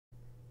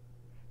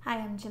Hi,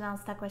 I'm Janelle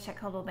Stuckwith at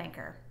Coldwell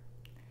Banker.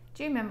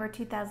 Do you remember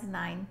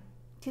 2009?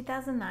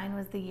 2009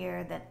 was the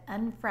year that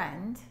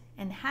unfriend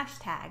and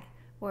hashtag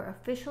were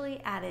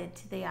officially added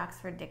to the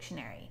Oxford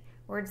Dictionary,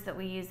 words that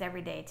we use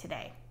every day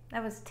today.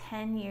 That was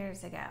 10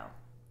 years ago.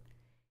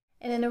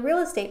 And in a real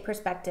estate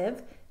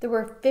perspective, there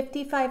were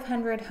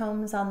 5,500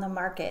 homes on the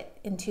market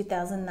in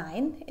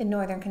 2009 in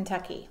Northern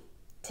Kentucky.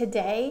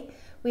 Today,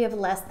 we have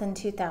less than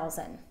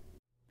 2,000.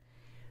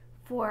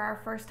 For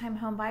our first-time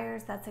home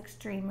buyers, that's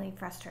extremely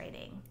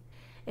frustrating.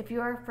 If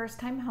you're a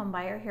first-time home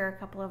buyer, here are a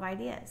couple of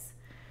ideas.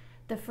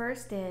 The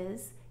first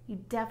is you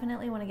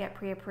definitely want to get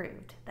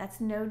pre-approved.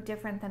 That's no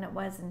different than it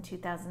was in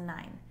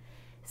 2009.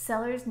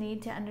 Sellers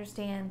need to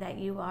understand that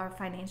you are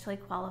financially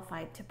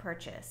qualified to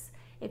purchase.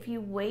 If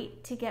you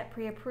wait to get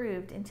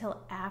pre-approved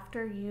until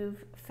after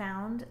you've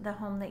found the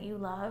home that you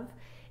love,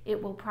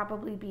 it will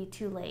probably be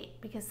too late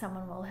because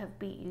someone will have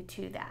beat you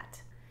to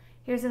that.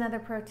 Here's another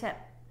pro tip.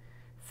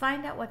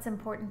 Find out what's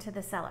important to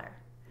the seller.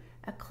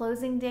 A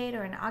closing date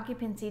or an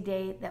occupancy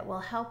date that will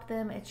help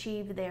them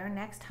achieve their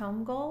next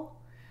home goal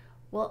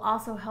will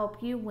also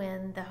help you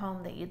win the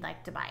home that you'd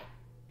like to buy.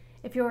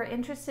 If you're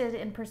interested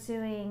in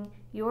pursuing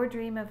your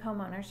dream of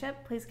home ownership,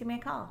 please give me a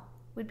call.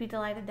 We'd be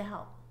delighted to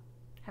help.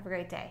 Have a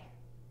great day.